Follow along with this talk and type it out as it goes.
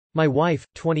My wife,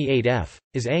 28F,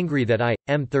 is angry that I,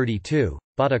 M32,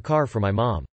 bought a car for my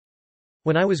mom.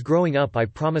 When I was growing up, I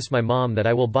promised my mom that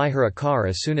I will buy her a car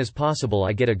as soon as possible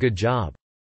I get a good job.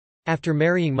 After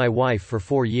marrying my wife for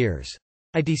 4 years,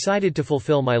 I decided to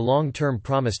fulfill my long-term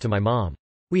promise to my mom.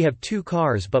 We have 2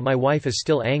 cars, but my wife is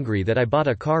still angry that I bought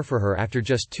a car for her after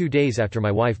just 2 days after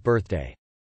my wife's birthday.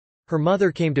 Her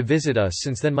mother came to visit us.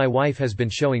 Since then my wife has been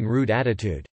showing rude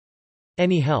attitude.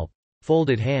 Any help?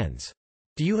 Folded hands.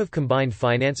 Do you have combined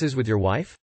finances with your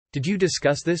wife? Did you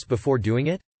discuss this before doing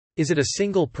it? Is it a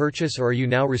single purchase, or are you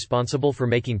now responsible for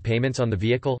making payments on the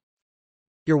vehicle?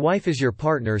 Your wife is your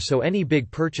partner, so any big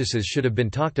purchases should have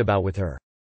been talked about with her.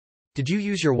 Did you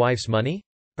use your wife's money?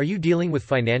 Are you dealing with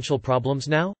financial problems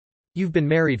now? You've been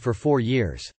married for 4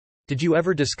 years. Did you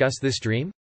ever discuss this dream?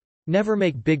 Never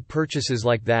make big purchases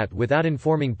like that without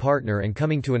informing partner and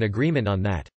coming to an agreement on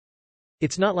that.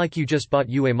 It's not like you just bought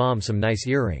your mom some nice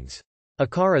earrings. A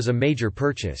car is a major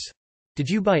purchase. Did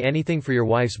you buy anything for your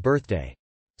wife's birthday?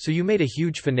 So you made a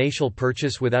huge financial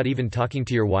purchase without even talking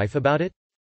to your wife about it?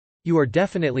 You are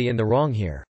definitely in the wrong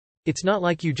here. It's not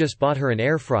like you just bought her an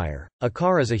air fryer. A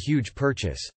car is a huge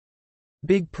purchase.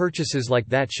 Big purchases like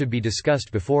that should be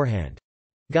discussed beforehand.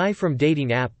 Guy from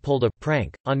dating app pulled a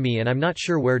prank on me and I'm not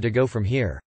sure where to go from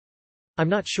here. I'm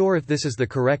not sure if this is the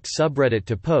correct subreddit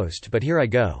to post, but here I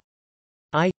go.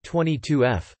 I,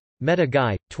 22F, met a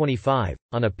guy, 25,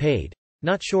 on a paid,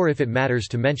 not sure if it matters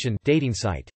to mention, dating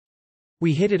site.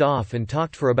 We hit it off and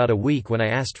talked for about a week when I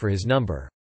asked for his number.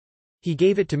 He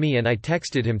gave it to me and I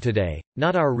texted him today,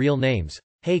 not our real names.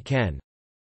 Hey Ken.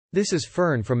 This is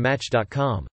Fern from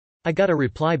Match.com. I got a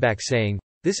reply back saying,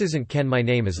 this isn't Ken, my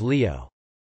name is Leo.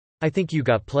 I think you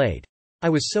got played. I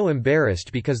was so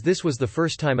embarrassed because this was the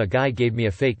first time a guy gave me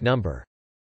a fake number.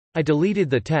 I deleted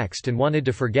the text and wanted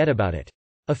to forget about it.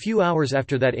 A few hours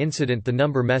after that incident, the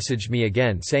number messaged me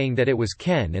again saying that it was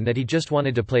Ken and that he just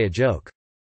wanted to play a joke.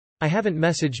 I haven't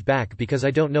messaged back because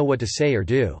I don't know what to say or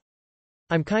do.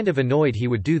 I'm kind of annoyed he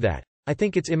would do that. I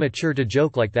think it's immature to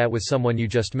joke like that with someone you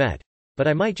just met. But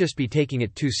I might just be taking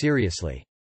it too seriously.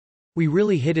 We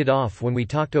really hit it off when we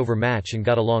talked over Match and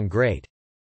got along great.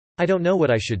 I don't know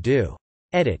what I should do.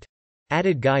 Edit.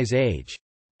 Added guy's age.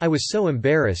 I was so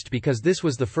embarrassed because this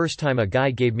was the first time a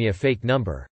guy gave me a fake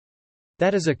number.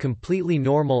 That is a completely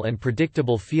normal and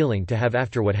predictable feeling to have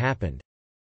after what happened.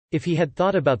 If he had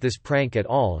thought about this prank at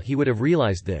all, he would have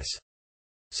realized this.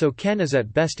 So Ken is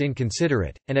at best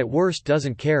inconsiderate, and at worst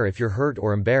doesn't care if you're hurt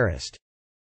or embarrassed.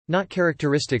 Not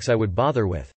characteristics I would bother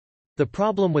with. The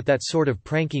problem with that sort of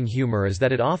pranking humor is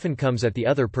that it often comes at the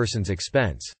other person's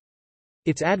expense.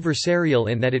 It's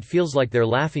adversarial in that it feels like they're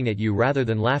laughing at you rather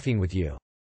than laughing with you.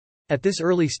 At this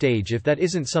early stage, if that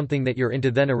isn't something that you're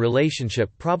into, then a relationship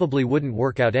probably wouldn't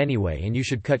work out anyway and you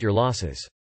should cut your losses.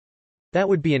 That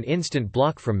would be an instant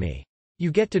block from me.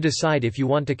 You get to decide if you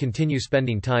want to continue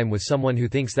spending time with someone who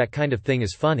thinks that kind of thing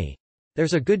is funny.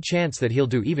 There's a good chance that he'll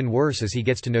do even worse as he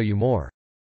gets to know you more.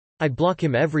 I'd block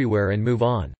him everywhere and move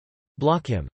on. Block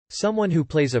him. Someone who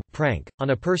plays a prank on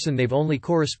a person they've only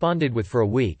corresponded with for a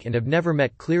week and have never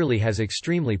met clearly has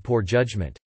extremely poor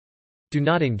judgment. Do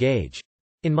not engage.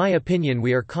 In my opinion,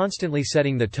 we are constantly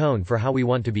setting the tone for how we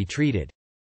want to be treated.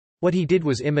 What he did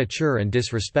was immature and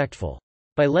disrespectful.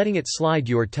 By letting it slide,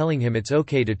 you are telling him it's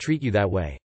okay to treat you that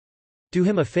way. Do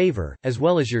him a favor, as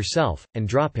well as yourself, and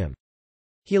drop him.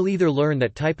 He'll either learn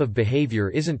that type of behavior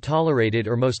isn't tolerated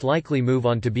or most likely move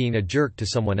on to being a jerk to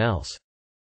someone else.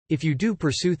 If you do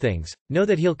pursue things, know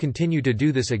that he'll continue to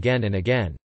do this again and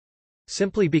again.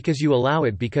 Simply because you allow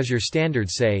it because your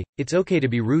standards say, it's okay to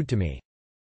be rude to me.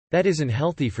 That isn't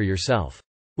healthy for yourself.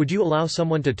 Would you allow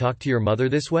someone to talk to your mother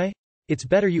this way? It's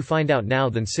better you find out now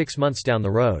than 6 months down the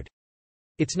road.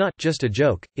 It's not just a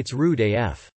joke, it's rude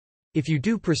AF. If you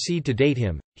do proceed to date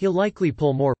him, he'll likely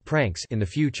pull more pranks in the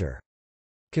future.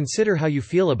 Consider how you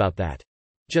feel about that.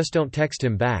 Just don't text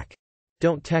him back.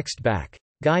 Don't text back.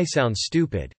 Guy sounds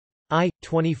stupid. I,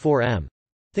 24M.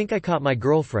 Think I caught my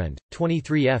girlfriend,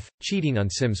 23F, cheating on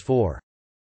Sims 4.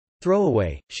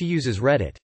 Throwaway, she uses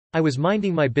Reddit. I was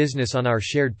minding my business on our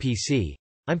shared PC.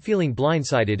 I'm feeling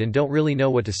blindsided and don't really know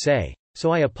what to say,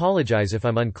 so I apologize if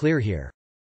I'm unclear here.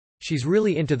 She's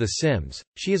really into The Sims.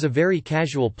 She is a very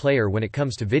casual player when it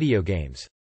comes to video games.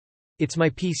 It's my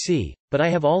PC, but I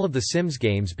have all of the Sims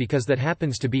games because that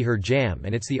happens to be her jam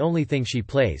and it's the only thing she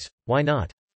plays. Why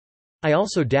not? I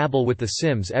also dabble with The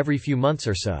Sims every few months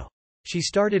or so. She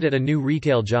started at a new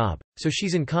retail job, so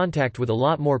she's in contact with a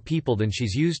lot more people than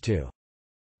she's used to.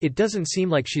 It doesn't seem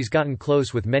like she's gotten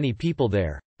close with many people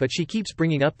there, but she keeps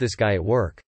bringing up this guy at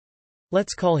work.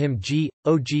 Let's call him G.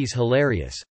 Oh geez,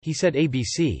 hilarious. He said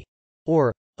ABC.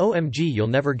 Or, OMG, you'll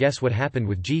never guess what happened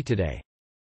with G today.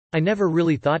 I never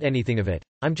really thought anything of it,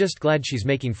 I'm just glad she's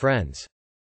making friends.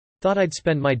 Thought I'd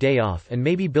spend my day off and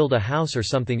maybe build a house or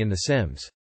something in The Sims.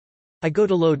 I go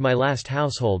to load my last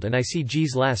household and I see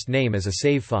G's last name as a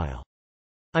save file.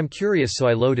 I'm curious, so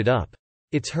I load it up.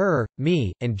 It's her,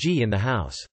 me, and G in the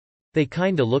house. They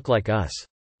kinda look like us.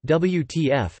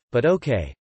 WTF, but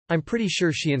okay. I'm pretty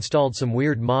sure she installed some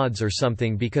weird mods or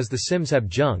something because The Sims have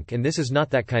junk and this is not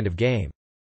that kind of game.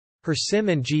 Her sim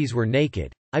and G's were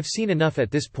naked. I've seen enough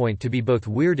at this point to be both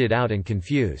weirded out and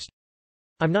confused.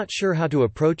 I'm not sure how to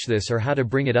approach this or how to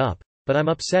bring it up, but I'm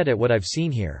upset at what I've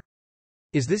seen here.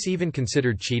 Is this even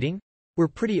considered cheating? We're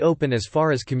pretty open as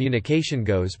far as communication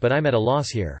goes, but I'm at a loss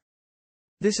here.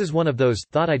 This is one of those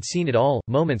thought I'd seen it all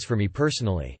moments for me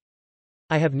personally.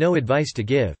 I have no advice to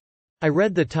give. I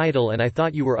read the title and I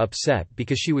thought you were upset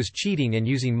because she was cheating and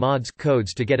using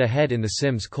codes to get ahead in The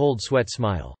Sims Cold Sweat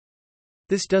Smile.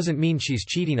 This doesn't mean she's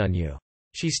cheating on you.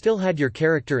 She still had your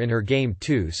character in her game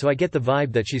too, so I get the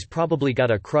vibe that she's probably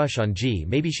got a crush on G.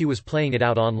 Maybe she was playing it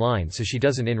out online so she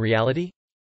doesn't in reality?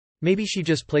 Maybe she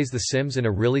just plays The Sims in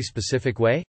a really specific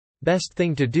way? Best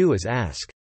thing to do is ask.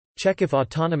 Check if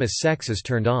autonomous sex is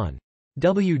turned on.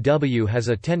 WW has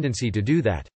a tendency to do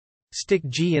that. Stick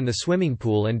G in the swimming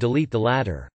pool and delete the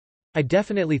latter. I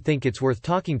definitely think it's worth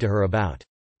talking to her about.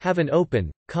 Have an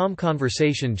open, calm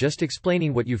conversation just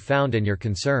explaining what you've found and your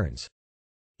concerns.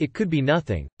 It could be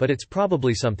nothing, but it's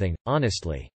probably something,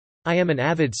 honestly. I am an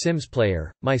avid Sims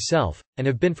player, myself, and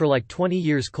have been for like 20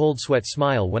 years. Cold Sweat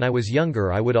Smile. When I was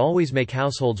younger I would always make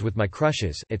households with my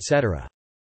crushes, etc.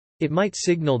 It might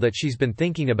signal that she's been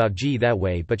thinking about G that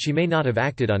way, but she may not have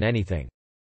acted on anything.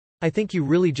 I think you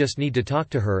really just need to talk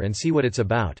to her and see what it's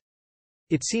about.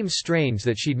 It seems strange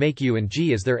that she'd make you and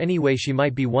G. Is there any way she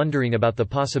might be wondering about the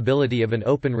possibility of an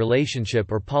open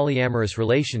relationship or polyamorous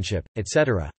relationship,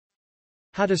 etc.?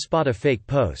 How to spot a fake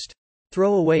post.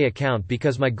 Throwaway account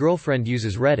because my girlfriend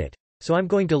uses Reddit, so I'm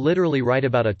going to literally write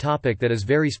about a topic that is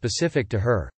very specific to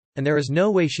her, and there is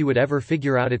no way she would ever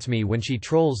figure out it's me when she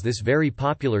trolls this very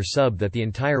popular sub that the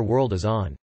entire world is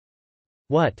on.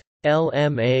 What?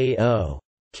 LMAO.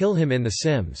 Kill him in The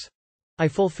Sims. I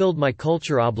fulfilled my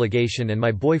culture obligation and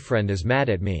my boyfriend is mad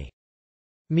at me.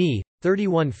 Me,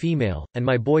 31 female, and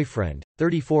my boyfriend,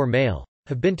 34 male,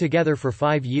 have been together for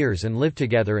 5 years and live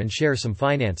together and share some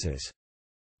finances.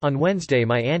 On Wednesday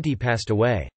my auntie passed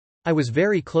away. I was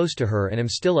very close to her and am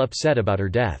still upset about her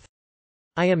death.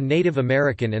 I am Native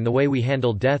American and the way we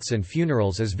handle deaths and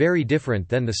funerals is very different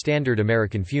than the standard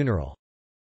American funeral.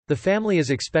 The family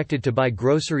is expected to buy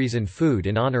groceries and food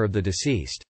in honor of the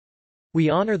deceased. We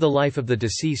honor the life of the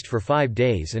deceased for 5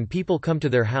 days and people come to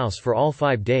their house for all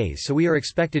 5 days, so we are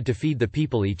expected to feed the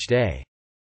people each day.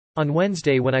 On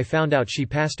Wednesday when I found out she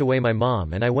passed away, my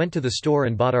mom and I went to the store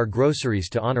and bought our groceries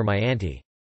to honor my auntie.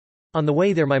 On the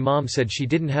way there my mom said she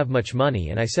didn't have much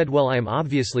money and I said, well, I am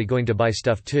obviously going to buy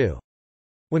stuff too.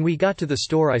 When we got to the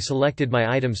store I selected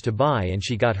my items to buy and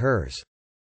she got hers.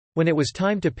 When it was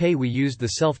time to pay we used the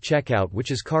self-checkout,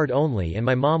 which is card only, and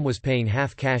my mom was paying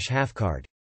half cash half card.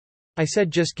 I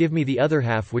said just give me the other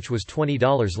half, which was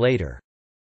 $20 later.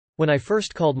 When I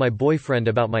first called my boyfriend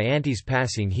about my auntie's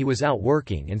passing he was out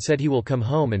working and said he will come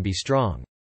home and be strong.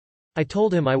 I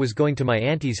told him I was going to my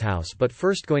auntie's house but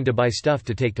first going to buy stuff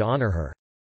to take to honor her.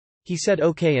 He said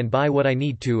okay and buy what I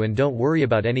need to and don't worry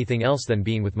about anything else than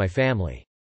being with my family.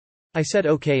 I said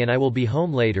okay and I will be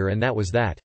home later, and that was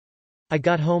that. I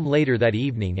got home later that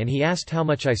evening and he asked how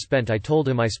much I spent. I told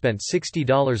him I spent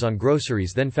 $60 on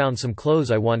groceries, then found some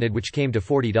clothes I wanted which came to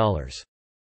 $40.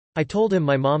 I told him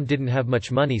my mom didn't have much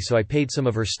money so I paid some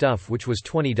of her stuff which was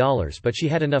 $20, but she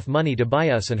had enough money to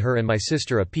buy us and her and my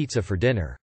sister a pizza for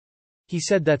dinner. He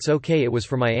said that's okay, it was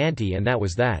for my auntie, and that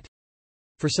was that.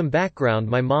 For some background,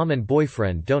 my mom and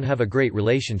boyfriend don't have a great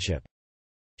relationship.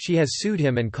 She has sued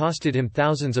him and costed him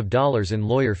thousands of dollars in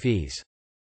lawyer fees.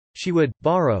 She would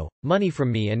borrow money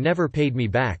from me and never paid me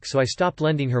back, so I stopped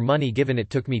lending her money given it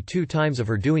took me 2 times of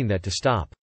her doing that to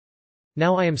stop.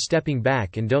 Now I am stepping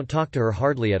back and don't talk to her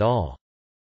hardly at all.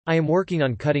 I am working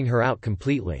on cutting her out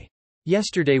completely.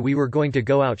 Yesterday we were going to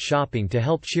go out shopping to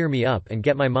help cheer me up and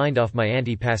get my mind off my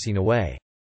auntie passing away.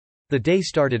 The day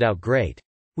started out great.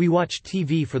 We watched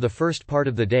TV for the first part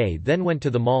of the day, then went to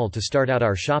the mall to start out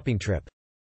our shopping trip.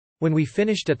 When we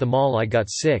finished at the mall I got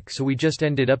sick, so we just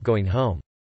ended up going home.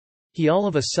 He all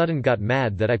of a sudden got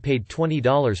mad that I paid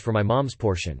 $20 for my mom's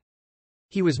portion.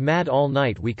 He was mad all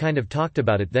night. We kind of talked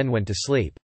about it, then went to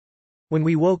sleep. When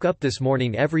we woke up this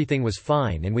morning everything was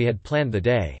fine and we had planned the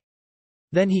day.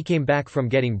 Then he came back from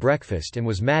getting breakfast and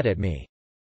was mad at me.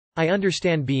 I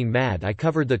understand being mad. I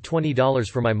covered the $20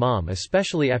 for my mom,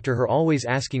 especially after her always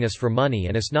asking us for money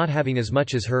and us not having as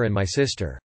much as her and my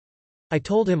sister. I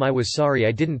told him I was sorry.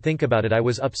 I didn't think about it. I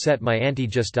was upset my auntie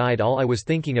just died. All I was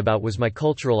thinking about was my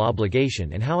cultural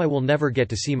obligation and how I will never get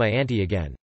to see my auntie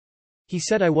again. He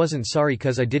said I wasn't sorry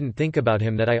cause I didn't think about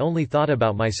him, that I only thought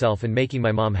about myself and making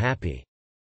my mom happy.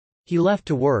 He left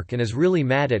to work and is really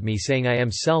mad at me, saying I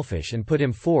am selfish and put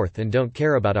him forth and don't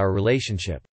care about our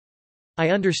relationship. I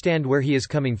understand where he is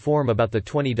coming from about the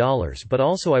 $20, but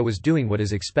also I was doing what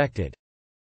is expected.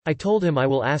 I told him I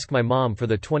will ask my mom for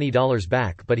the $20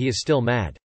 back, but he is still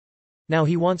mad. Now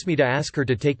he wants me to ask her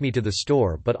to take me to the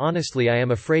store, but honestly I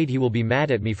am afraid he will be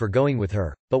mad at me for going with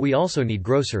her, but we also need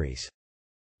groceries.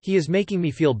 He is making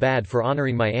me feel bad for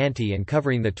honoring my auntie and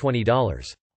covering the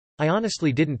 $20. I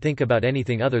honestly didn't think about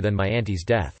anything other than my auntie's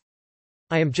death.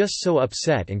 I am just so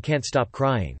upset and can't stop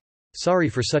crying. Sorry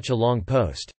for such a long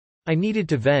post. I needed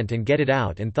to vent and get it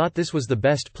out and thought this was the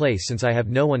best place since I have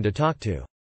no one to talk to.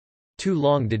 Too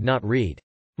long, did not read.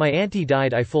 My auntie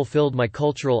died. I fulfilled my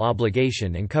cultural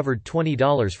obligation and covered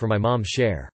 $20 for my mom's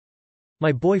share.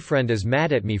 My boyfriend is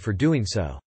mad at me for doing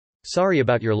so. Sorry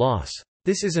about your loss.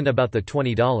 This isn't about the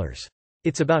 $20.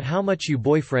 It's about how much your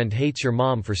boyfriend hates your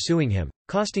mom for suing him,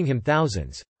 costing him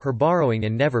thousands, her borrowing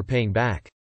and never paying back.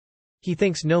 He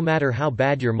thinks no matter how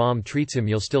bad your mom treats him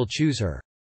you'll still choose her.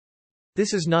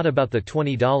 This is not about the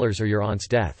 $20 or your aunt's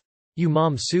death. You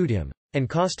mom sued him and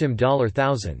cost him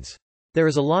thousands. There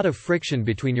is a lot of friction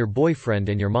between your boyfriend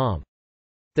and your mom.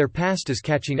 Their past is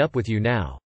catching up with you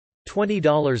now.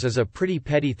 $20 is a pretty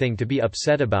petty thing to be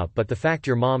upset about, but the fact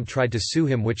your mom tried to sue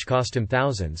him which cost him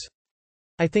thousands,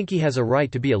 I think he has a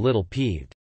right to be a little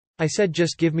peeved. I said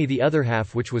just give me the other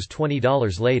half, which was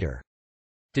 $20 later.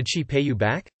 Did she pay you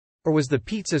back? Or was the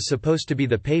pizza supposed to be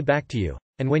the payback to you?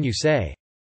 And when you say,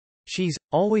 she's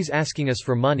always asking us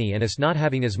for money and us not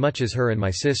having as much as her and my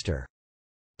sister,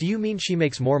 do you mean she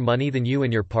makes more money than you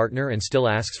and your partner and still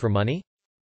asks for money?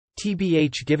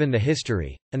 TBH, given the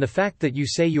history, and the fact that you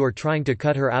say you are trying to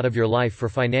cut her out of your life for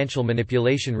financial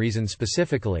manipulation reasons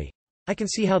specifically, I can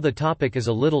see how the topic is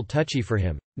a little touchy for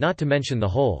him, not to mention the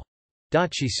whole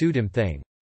she sued him thing.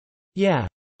 Yeah,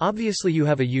 obviously you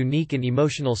have a unique and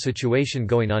emotional situation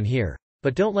going on here,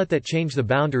 but don't let that change the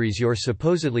boundaries you're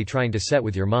supposedly trying to set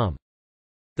with your mom.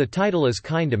 The title is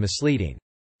kinda misleading.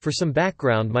 For some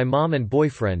background, my mom and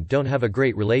boyfriend don't have a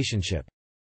great relationship.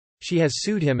 She has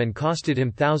sued him and costed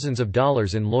him thousands of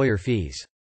dollars in lawyer fees.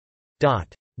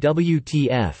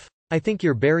 WTF. I think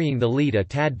you're burying the lead a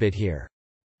tad bit here.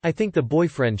 I think the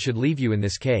boyfriend should leave you in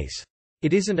this case.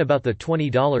 It isn't about the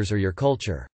 $20 or your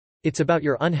culture. It's about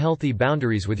your unhealthy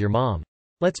boundaries with your mom.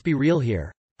 Let's be real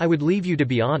here. I would leave you, to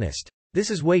be honest.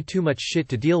 This is way too much shit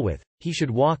to deal with. He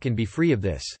should walk and be free of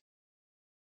this.